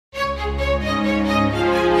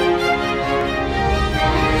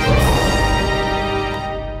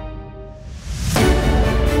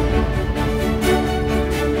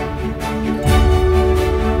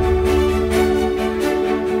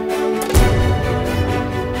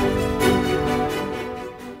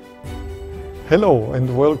Hello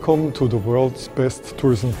and welcome to the World's Best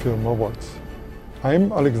Tourism Film Awards. I'm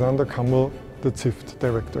Alexander Kammel, the CIFFT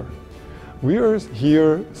Director. We are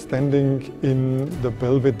here standing in the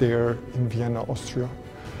Belvedere in Vienna, Austria.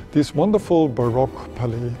 This wonderful Baroque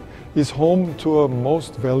palais is home to a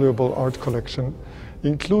most valuable art collection,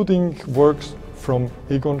 including works from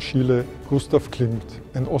Egon Schiele, Gustav Klimt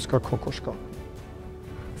and Oskar Kokoschka.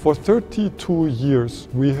 For 32 years,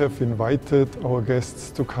 we have invited our guests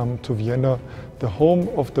to come to Vienna, the home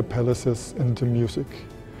of the palaces and the music.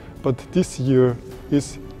 But this year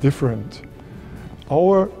is different.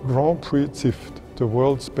 Our Grand Prix CIFFT, the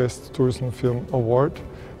World's Best Tourism Film Award,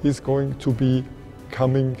 is going to be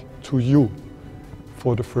coming to you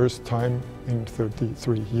for the first time in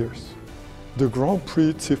 33 years. The Grand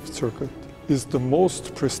Prix CIFFT circuit is the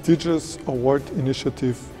most prestigious award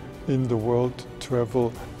initiative in the world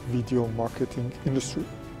travel video marketing industry.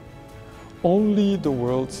 Only the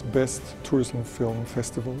world's best tourism film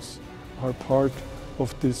festivals are part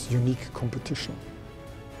of this unique competition.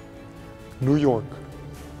 New York,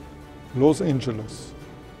 Los Angeles,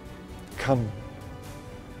 Cannes,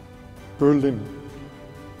 Berlin,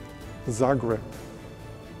 Zagreb,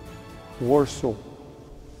 Warsaw,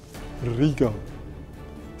 Riga,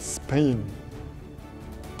 Spain,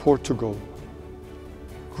 Portugal,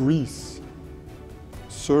 Greece,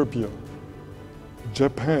 Serbia,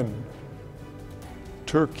 Japan,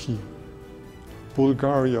 Turkey,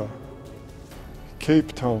 Bulgaria,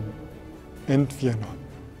 Cape Town, and Vienna.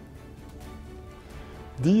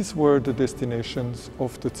 These were the destinations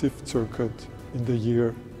of the CIFFT circuit in the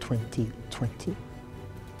year 2020.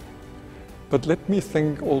 But let me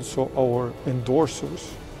thank also our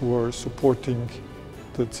endorsers who are supporting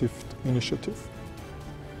the CIFFT initiative.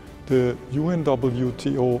 The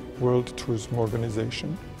UNWTO World Tourism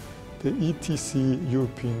Organization, the ETC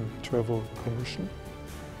European Travel Commission,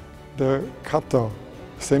 the CATA,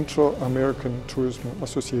 Central American Tourism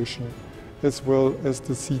Association, as well as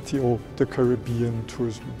the CTO, the Caribbean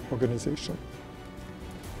Tourism Organization.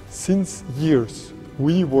 Since years,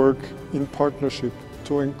 we work in partnership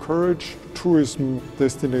to encourage tourism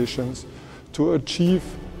destinations to achieve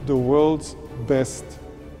the world's best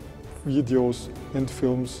videos and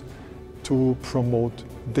films to promote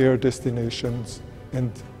their destinations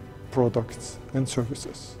and products and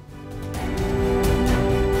services.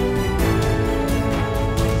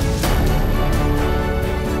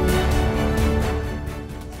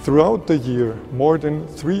 Throughout the year, more than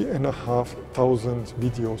 3,500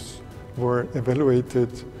 videos were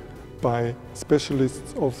evaluated by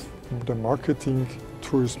specialists of the marketing,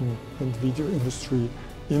 tourism and video industry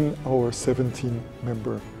in our 17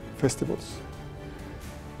 member festivals.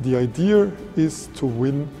 The idea is to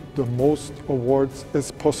win the most awards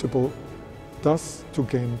as possible, thus to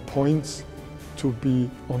gain points to be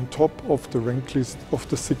on top of the rank list of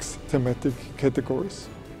the 6 thematic categories.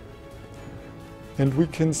 And we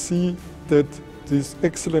can see that these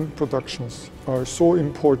excellent productions are so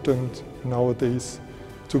important nowadays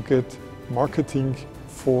to get marketing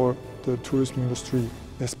for the tourism industry,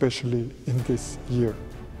 especially in this year.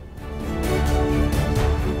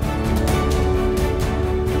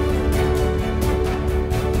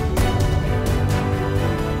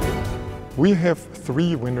 We have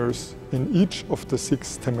 3 winners in each of the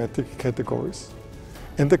 6 thematic categories.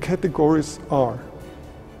 And the categories are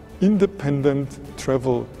independent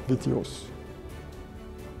travel videos,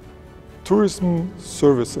 tourism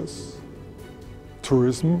services,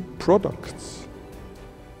 tourism products,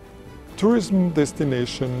 tourism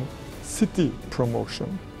destination city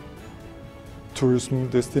promotion, tourism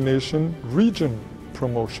destination region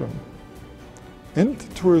promotion, and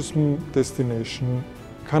tourism destination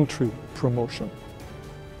country promotion.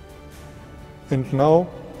 And now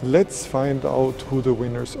let's find out who the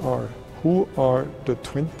winners are. Who are the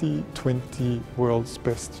 2020 World's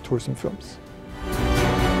Best Tourism Films?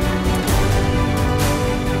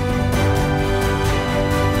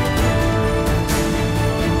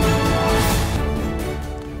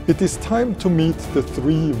 It is time to meet the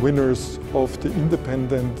 3 winners of the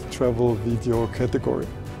independent travel video category.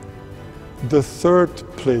 The 3rd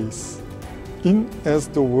place as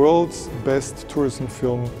the world's best tourism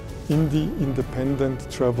film in the independent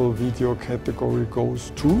travel video category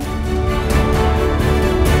goes to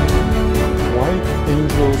White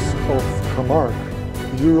Angels of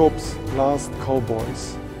Camargue, Europe's Last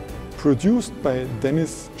Cowboys, produced by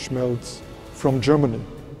Dennis Schmelz from Germany.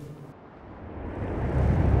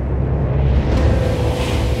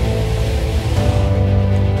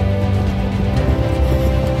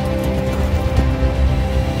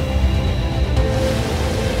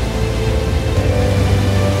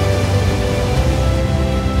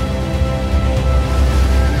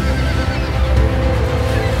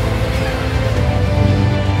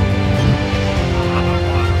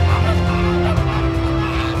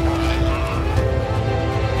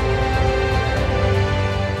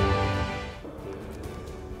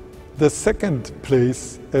 The second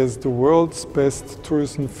place as the world's best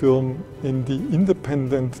tourism film in the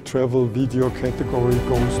independent travel video category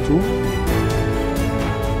goes to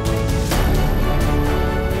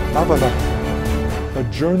Avalak, A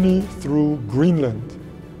Journey Through Greenland,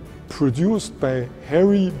 produced by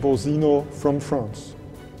Harry Bozino from France.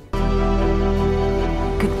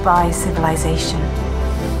 Goodbye, civilization.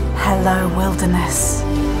 Hello, wilderness.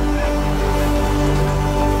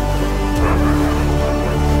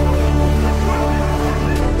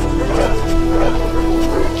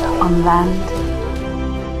 On land,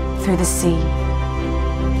 through the sea,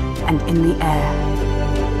 and in the air.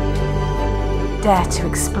 Dare to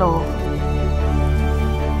explore.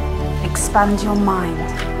 Expand your mind.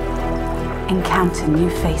 Encounter new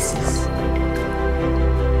faces.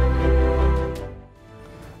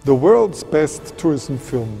 The world's best tourism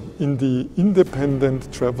film in the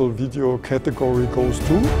independent travel video category goes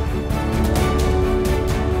to,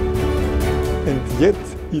 and yet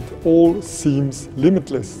it all seems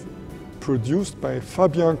limitless, produced by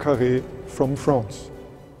Fabien Carré from France.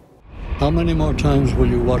 How many more times will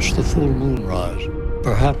you watch the full moon rise?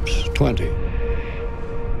 Perhaps 20.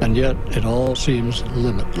 And yet it all seems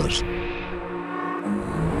limitless.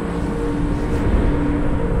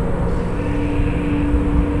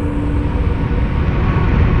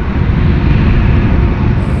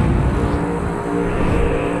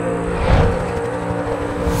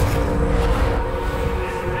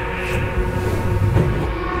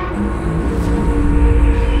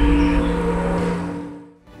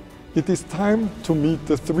 It is time to meet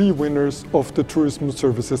the three winners of the tourism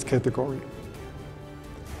services category.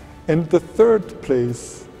 And the third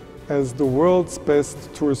place as the world's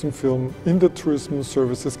best tourism film in the tourism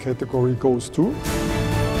services category goes to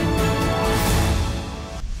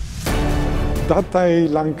Datay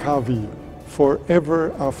Langkawi,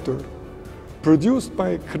 Forever After, produced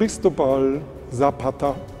by Cristobal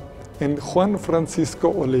Zapata and Juan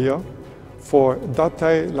Francisco Olea for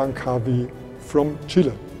Datay Langkawi from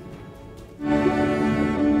Chile.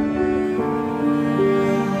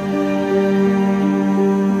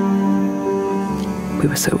 We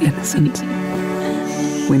were so innocent.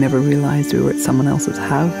 We never realized we were at someone else's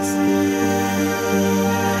house,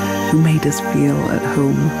 who made us feel at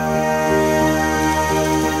home.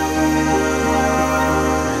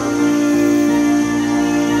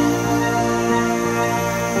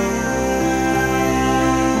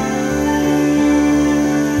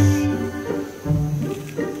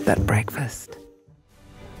 That breakfast.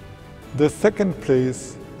 The second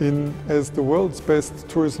place as the world's best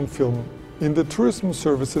tourism film in the tourism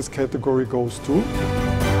services category goes to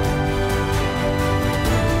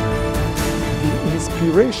the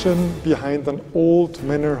inspiration behind an old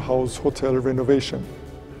manor house hotel renovation,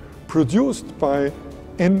 produced by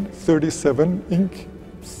N37 Inc.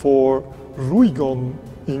 for Ruigon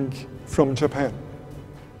Inc. from Japan.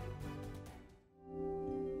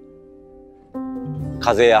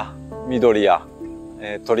 風や緑や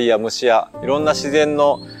鳥や虫やいろんな自然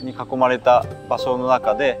に囲まれた場所の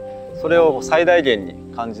中でそれを最大限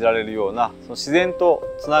に感じられるようなその自然と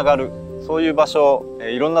つながるそういう場所を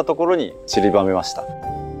いろんなところに散りばめました。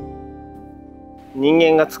人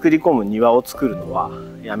間が作り込む庭を作るのは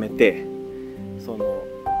やめてその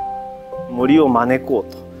森を招こ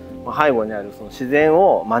うと背後にあるその自然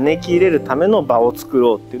を招き入れるための場を作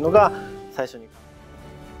ろうっていうのが最初に。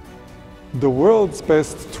The world's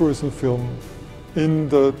best tourism film in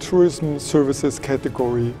the tourism services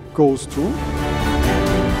category goes to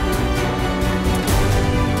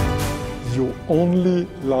You Only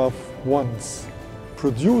Love Once,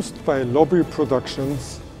 produced by Lobby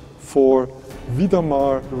Productions for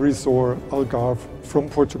Vidamar Resort Algarve from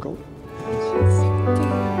Portugal.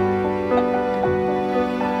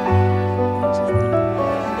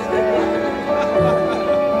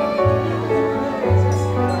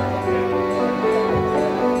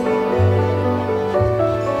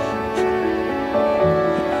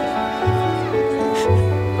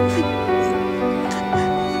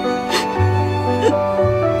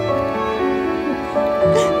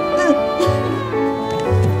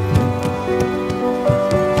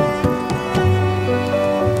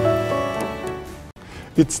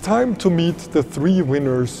 It's time to meet the three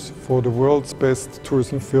winners for the world's best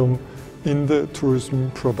tourism film in the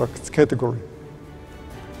tourism products category.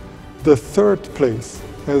 The third place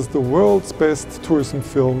as the world's best tourism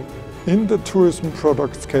film in the tourism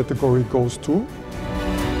products category goes to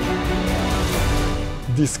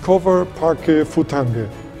Discover Parque Futange,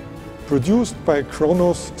 produced by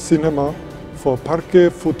Kronos Cinema for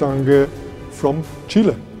Parque Futange from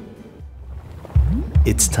Chile.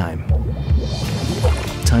 It's time.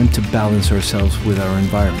 Time to balance ourselves with our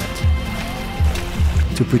environment.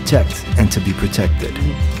 to protect and to be protected,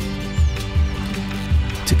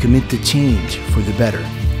 to commit to change for the better,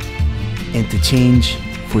 and to change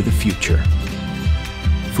for the future.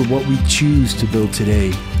 For what we choose to build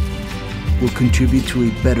today will contribute to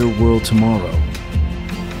a better world tomorrow,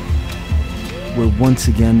 where once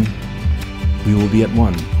again we will be at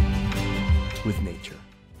one with nature.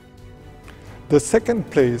 The second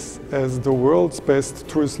place as the world's best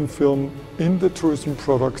tourism film in the tourism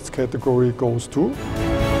products category goes to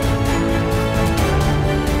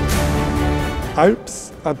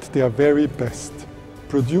Alps at their very best,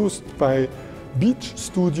 produced by Beach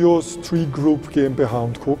Studios Tree Group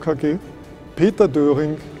GmbH & Co. KG, Peter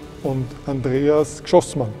Döring und Andreas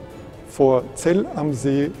Gschosmann for Zell am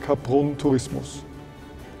See Kaprun Tourismus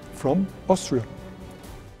from Austria.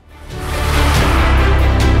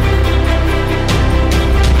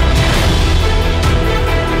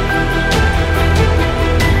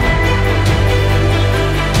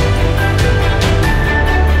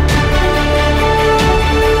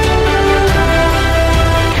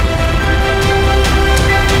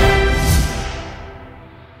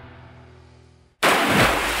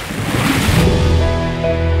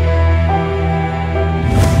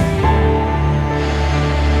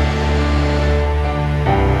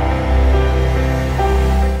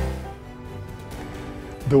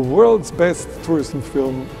 The world's best tourism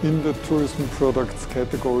film in the tourism products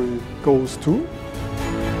category goes to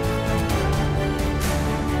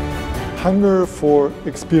Hunger for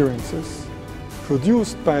Experiences,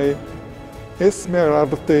 produced by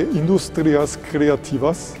Esmerarte Industrias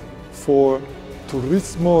Creativas for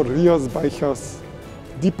Turismo Rías Baixas,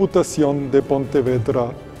 Diputación de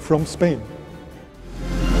Pontevedra from Spain.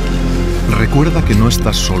 Recuerda que no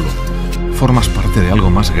estás solo, formas parte de algo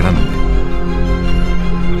más grande.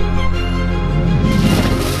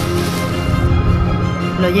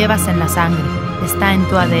 Lo llevas en la sangre, está en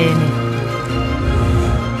tu ADN.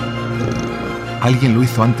 Alguien lo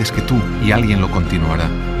hizo antes que tú y alguien lo continuará.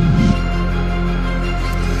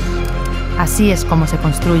 Así es como se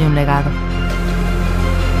construye un legado.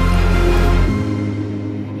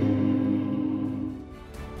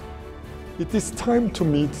 It is time to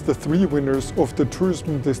meet the three winners of the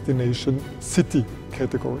Tourism Destination City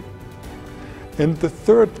category. And the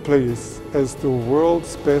third place as the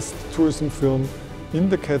world's best tourism film in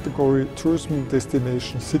the category Tourism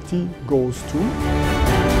Destination City goes to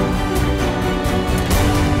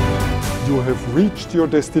You Have Reached Your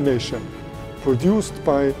Destination, produced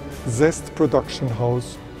by Zest Production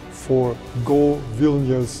House for Go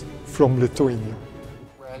Vilnius from Lithuania.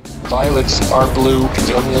 Violets are blue,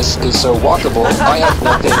 Vilnius is so walkable, I have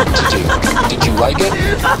nothing to do. Did you like it?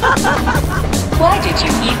 Why did you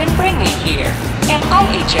even bring me here? Am I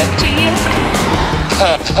Egypt to you?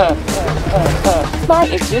 My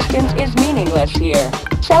existence is meaningless here.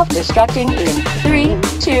 Self-destructing in 3,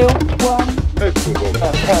 2, 1.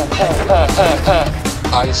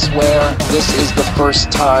 I swear, this is the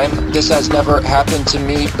first time. This has never happened to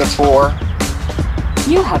me before.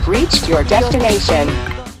 You have reached your destination.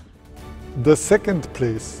 The second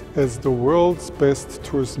place as the world's best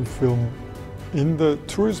tourism film in the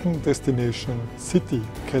Tourism Destination City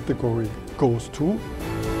category goes to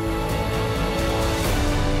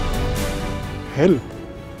Help,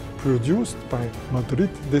 produced by Madrid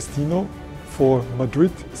Destino for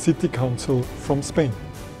Madrid City Council from Spain.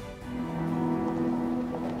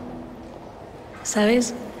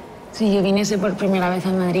 ¿Sabes? Si yo viniese por primera vez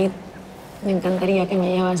a Madrid, me encantaría que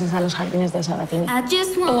me llevases a los jardines de Sabatini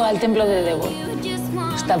o al templo de Debo.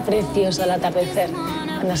 Está precioso al atardecer,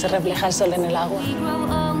 cuando se refleja el sol en el agua.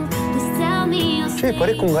 Che,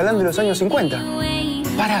 parezco un galán de los años 50.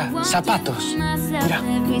 Para, zapatos. Mira.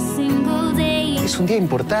 Es un día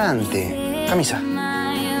importante. Camisa.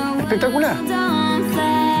 Espectacular.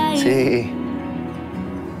 Sí.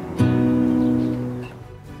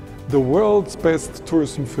 The world's best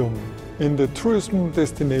tourism film in the Tourism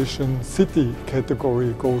Destination City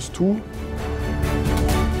category goes to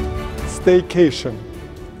Staycation,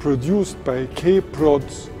 produced by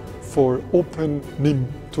K-Prods for Open Nîmes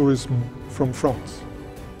Tourism from France.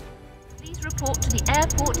 Please report to the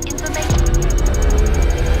airport information.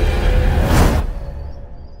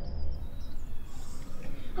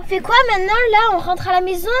 On fait quoi maintenant là? On rentre à la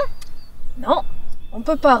maison? Non, on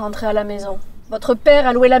peut pas rentrer à la maison. Votre père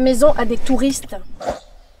a loué la maison à des touristes.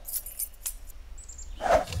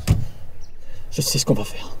 Je sais ce qu'on va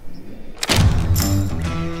faire.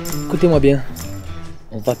 Écoutez-moi bien.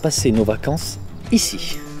 On va passer nos vacances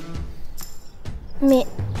ici. Mais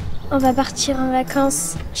on va partir en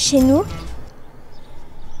vacances chez nous?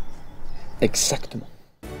 Exactement.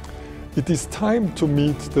 It is time to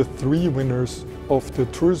meet the three winners of the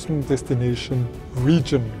tourism destination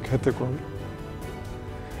region category.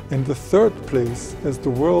 And the third place as the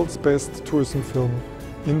world's best tourism film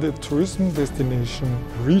in the tourism destination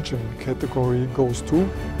region category goes to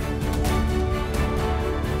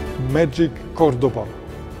Magic Cordoba,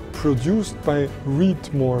 produced by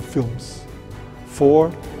Read More Films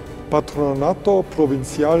for Patronato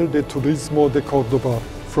Provincial de Turismo de Córdoba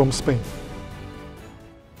from Spain.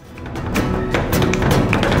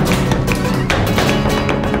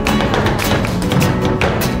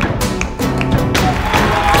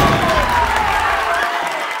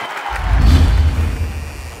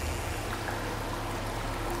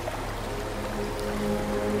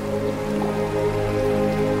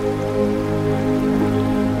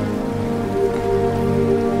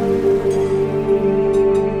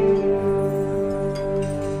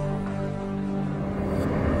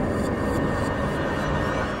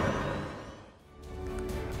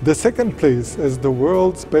 The second place as the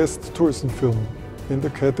world's best tourism film in the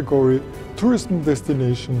category Tourism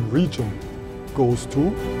Destination Region goes to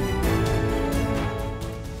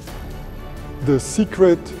The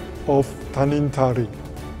Secret of Tanintari,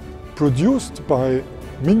 produced by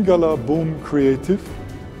Mingala Boom Creative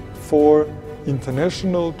for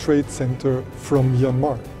International Trade Center from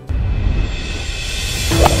Myanmar.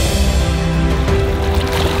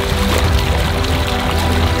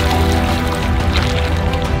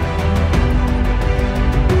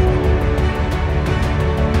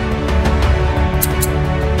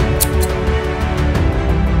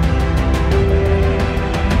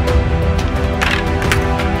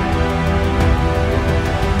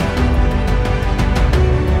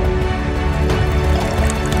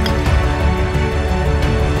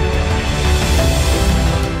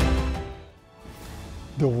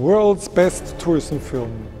 The world's best tourism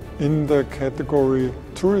film in the category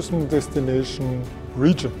Tourism Destination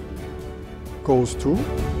Region goes to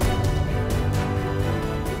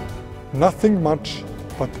Nothing Much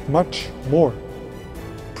But Much More,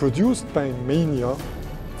 produced by Mania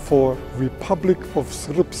for Republic of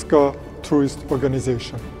Srpska Tourist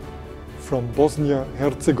Organization from Bosnia and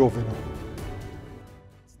Herzegovina.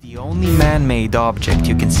 It's the only man-made object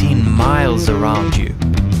you can see in miles around you.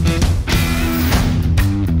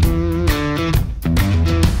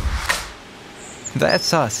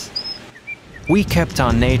 That's us. We kept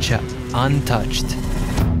our nature untouched.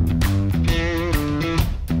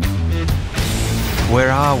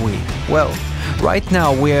 Where are we? Well, right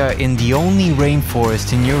now we're in the only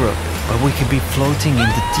rainforest in Europe, but we could be floating in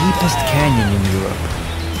the deepest canyon in Europe.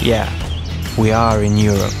 Yeah, we are in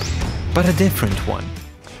Europe, but a different one.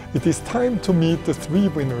 It is time to meet the three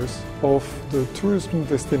winners of the Tourism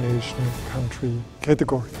Destination Country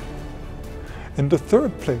category. And the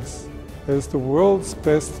third place as the world's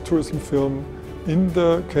best tourism film in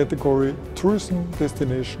the category Tourism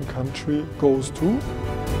Destination Country goes to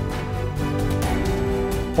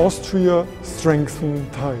Austria Strengthen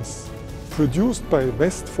Ties, produced by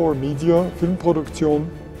West 4 Media Filmproduktion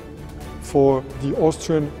for the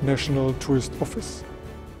Austrian National Tourist Office.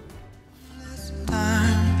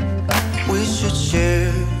 We should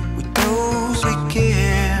share with those we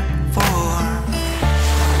care for.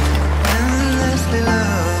 Endlessly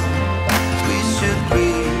love.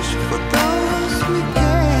 Reach for those we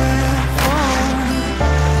care for.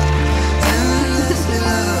 Endlessly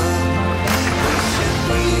love. We should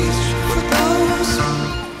reach for those.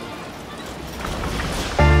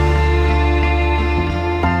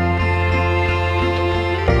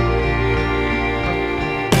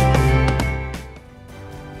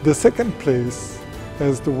 The second place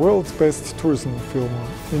as the world's best tourism film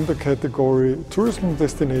in the category Tourism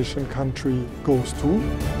Destination Country goes to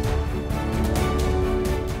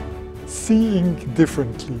Seeing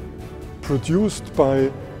Differently, produced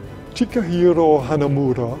by Chikahiro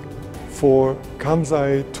Hanamura for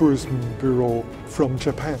Kansai Tourism Bureau from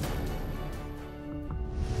Japan.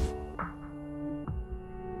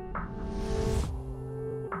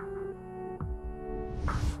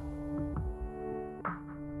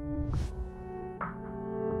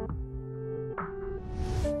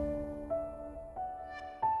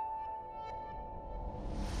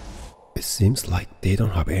 It seems like they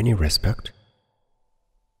don't have any respect.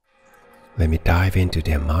 Let me dive into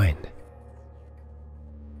their mind.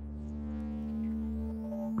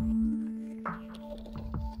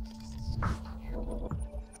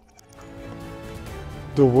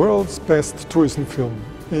 The world's best tourism film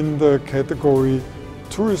in the category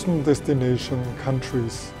Tourism Destination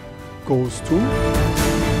Countries goes to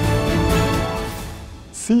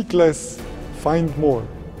Seek Less, Find More,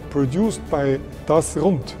 produced by Das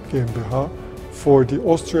Rund GmbH for the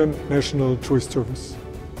Austrian National Tourist Service.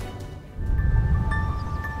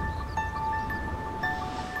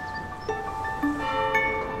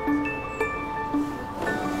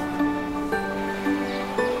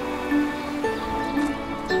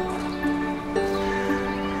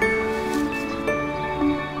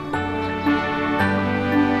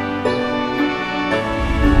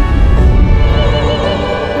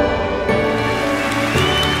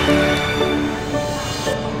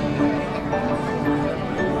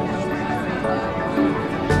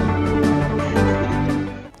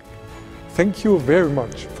 Thank you very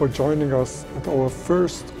much for joining us at our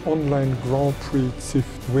first online Grand Prix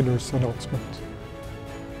CIFFT winners announcement.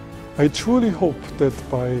 I truly hope that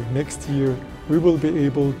by next year we will be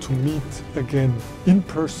able to meet again in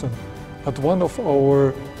person at one of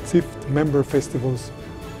our CIFFT member festivals,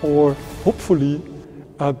 or hopefully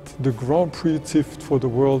at the Grand Prix CIFFT for the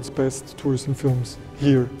world's best tourism films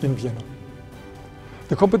here in Vienna.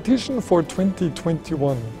 The competition for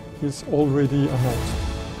 2021 is already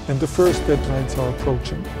announced and the first deadlines are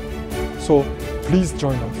approaching. So please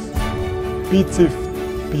join us. Be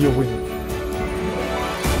CIFFT, be a winner.